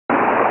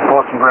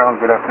Boston Ground,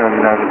 good afternoon,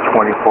 United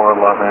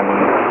 2411,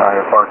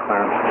 IFR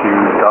clearance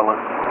to Dulles.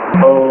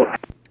 Oh.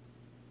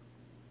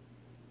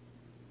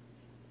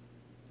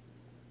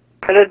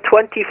 United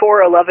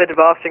 2411 to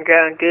Boston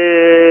Ground,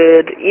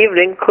 good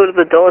evening. Included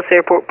the Dulles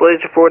Airport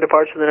Blazer 4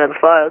 departure the NEMS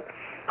filed.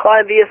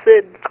 Climb via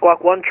SID,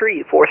 squawk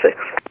 1346.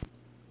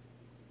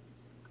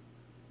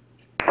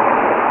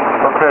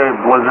 Okay,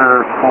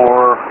 Blizzard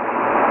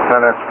 4,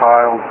 NS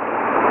filed.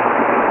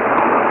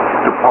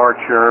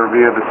 Departure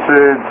via the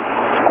SID,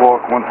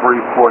 squawk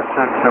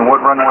 1346. And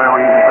what runway are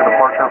we using for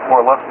departure?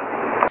 4 left?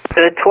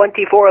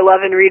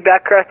 2411, read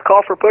back correct.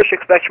 Call for push,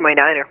 expect my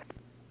 9er.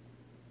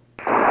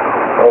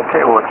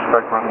 Okay, we'll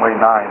expect runway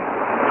 9,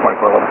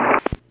 2411.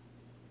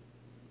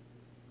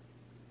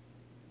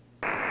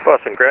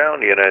 Boston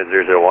Ground, United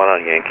 001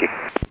 on Yankee.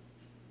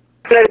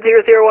 United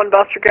 001,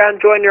 Boston Ground,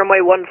 join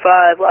runway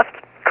 15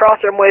 left. Cross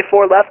runway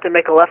 4 left and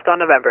make a left on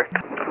November.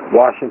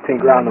 Washington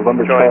Ground,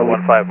 November 12. Join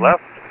 15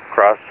 left,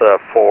 cross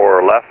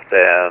 4 left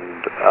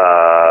and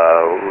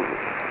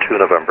 2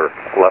 November,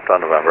 left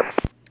on November.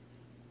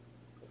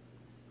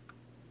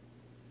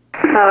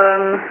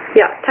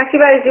 Yeah, taxi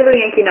by Zulu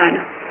Yankee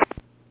 9.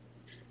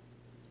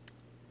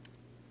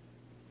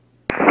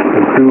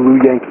 Zulu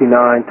Yankee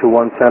 9 to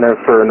 1 center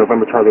for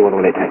November Charlie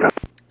 118 takeoff.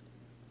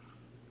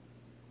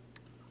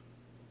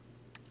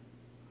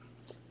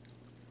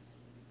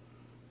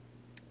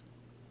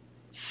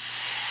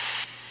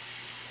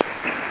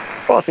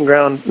 Boston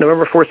Ground,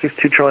 November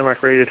 462 Charlie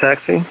Mike, ready to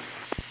taxi.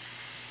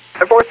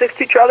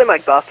 462 Charlie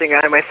Mike, Boston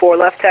Ground, my 4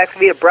 left taxi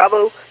via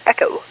Bravo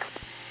Echo.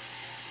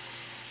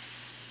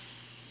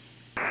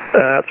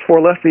 That's 4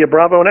 left via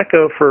Bravo and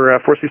Echo for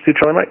 462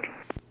 Charlie Mike.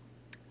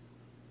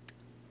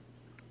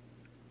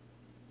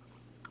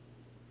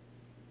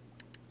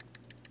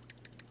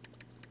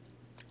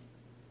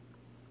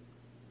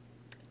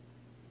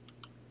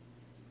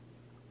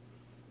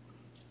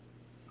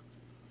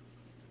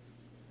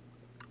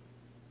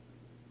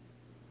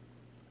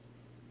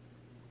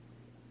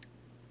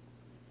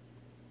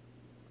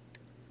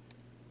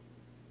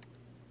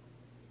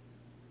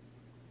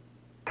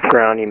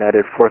 Ground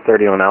United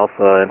 430 on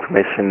Alpha,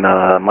 information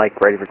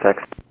Mike ready for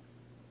text.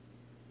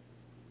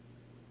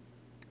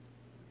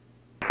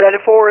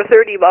 United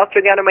 430,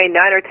 Boston Ground, my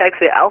 9er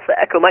taxi Alpha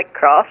Echo Mike,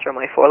 cross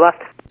runway 4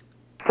 left.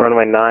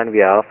 Runway 9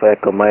 via Alpha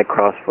Echo Mike,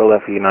 cross 4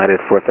 left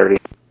United 430.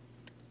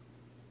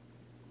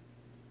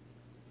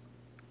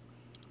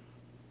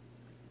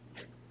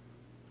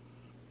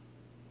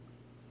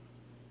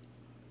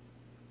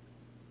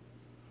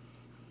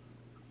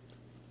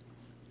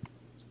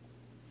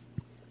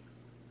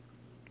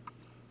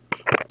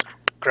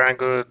 Grand,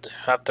 good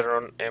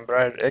afternoon,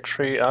 Embraer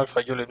X-Ray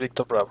Alpha Juliet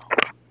Victor Bravo.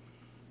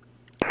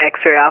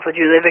 X-Ray Alpha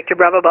Juliet Victor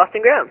Bravo,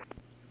 Boston Ground.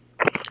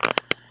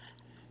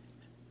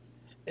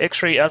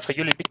 X-Ray Alpha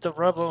Juliet Victor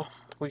Bravo,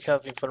 we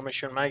have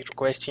information Mike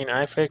requesting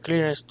IFR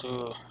clearance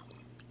to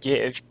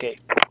JFK.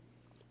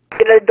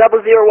 United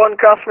 001,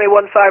 cross runway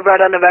 15 right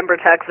on November,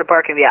 taxi to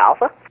parking via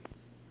Alpha.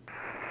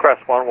 Cross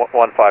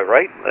 115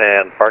 right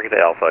and parking to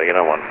Alpha,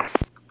 Unit 1.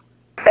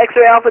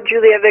 X-Ray Alpha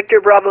Juliet Victor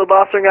Bravo,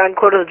 Boston Ground,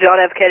 clear to the John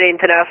F. Kennedy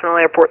International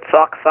Airport,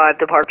 SOC 5,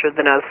 departure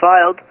then as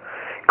filed.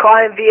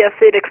 Climb via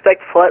SID,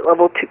 expect flight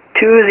level 20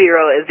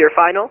 is your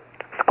final.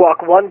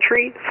 Squawk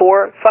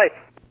 1345.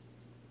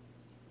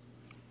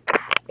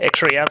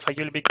 X-Ray Alpha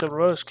Juliet Victor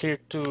Bravo is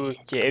cleared to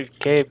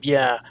JFK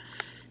via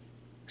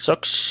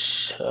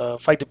SOX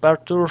 5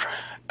 departure,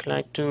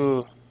 climb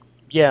to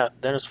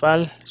Dennis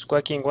Val,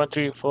 squawking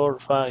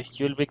 1345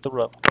 Juliet Victor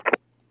Bravo.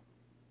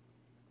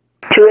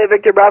 Juliet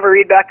Victor Bravo,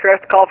 read back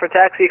correct, call for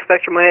taxi,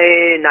 expect from my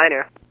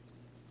 9er.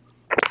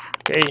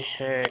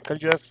 Okay, call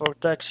you for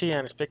taxi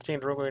and expecting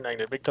runway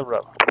 9 Victor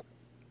Bravo.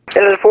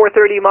 It is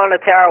 430 Monte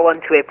Tower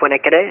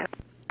 128.8 today.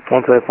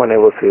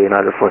 128.8 will see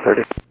United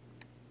 430.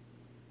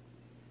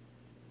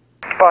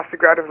 Boston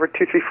Ground, November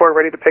 234,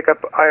 ready to pick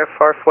up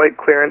IFR flight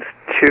clearance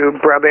to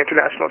Bradley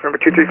International, November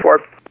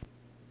 234.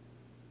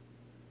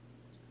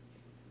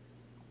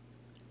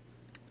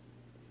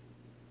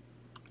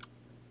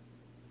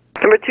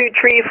 Number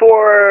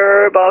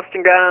 234,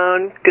 Boston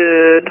Ground,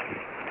 good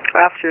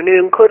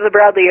afternoon. Close to the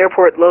Bradley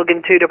Airport,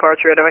 Logan 2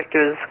 departure,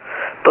 vectors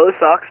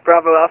Bosox,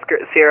 Bravo Oscar,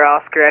 Sierra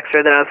Oscar,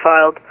 X-ray then as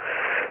filed.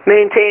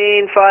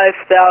 Maintaining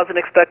 5,000,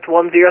 expect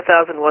 10,000,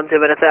 10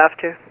 minutes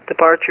after.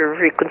 Departure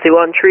frequency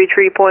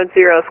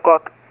 133.0,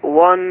 squawk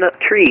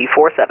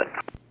 1347.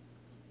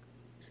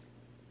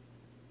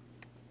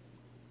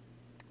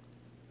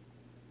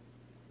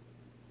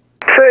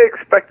 Say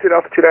expected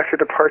altitude after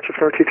departure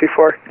from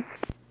 234.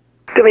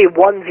 It's going to be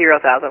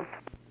 10,000.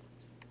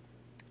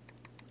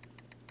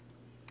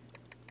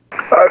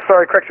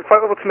 Sorry, correction.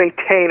 Flight level to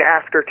maintain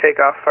after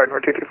takeoff. Sorry,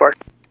 number 234.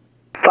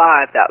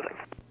 5,000.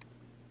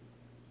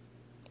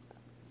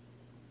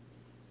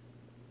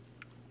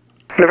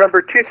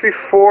 November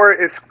 234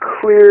 is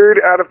cleared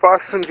out of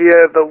Boston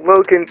via the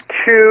Logan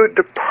 2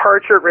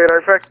 departure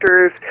radar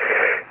vectors.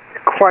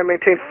 Climb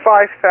maintain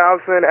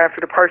 5,000 after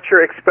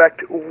departure.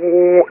 Expect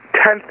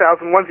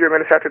 10,000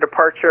 minutes after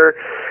departure.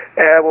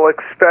 And we'll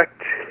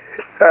expect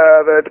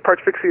the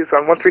departure frequency is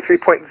on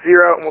 133.0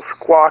 and we'll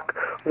squawk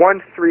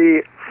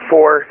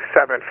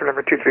 1347 for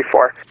number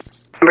 234.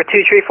 Number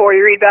 234,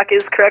 your readback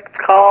is correct.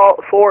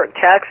 Call for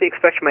taxi.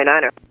 Expect runway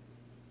 9er.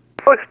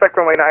 We'll expect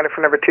runway 9er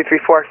for number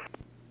 234.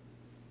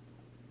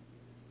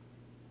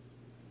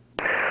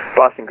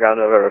 Boston Ground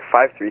November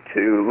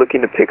 532,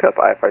 looking to pick up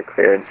IFR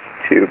clearance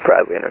to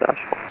Bradley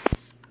International.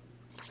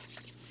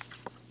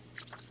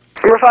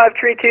 Number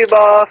 532,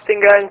 Boston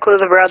Ground,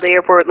 close of Bradley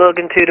Airport,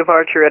 Logan 2,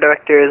 departure, red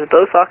vectors,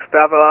 Bo Sox,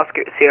 Bravo,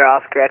 Oscar,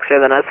 Sierra, Oscar, X-ray,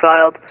 then as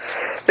filed.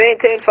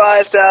 Maintain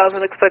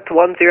 5,000, expect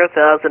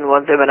 10,000,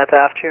 1 minutes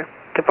after.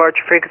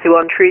 Departure frequency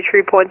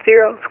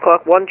 133.0,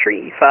 squawk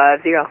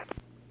 1350.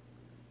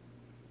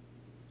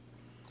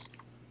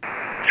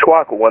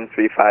 Squawk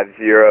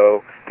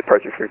 1350,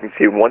 departure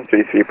frequency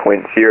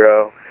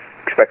 133.0,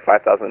 expect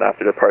 5,000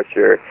 after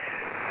departure,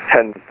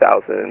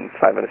 10,000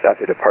 5 minutes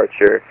after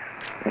departure,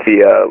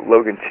 via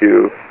Logan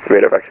 2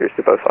 radar vectors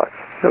to Bosox,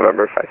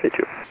 November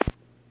 532.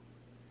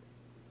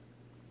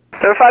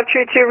 Number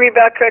 532,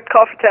 readback correct,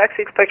 call for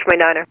taxi, expect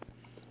runway 9er.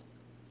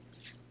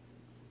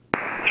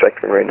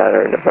 Expect runway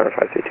 9er, November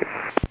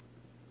 532.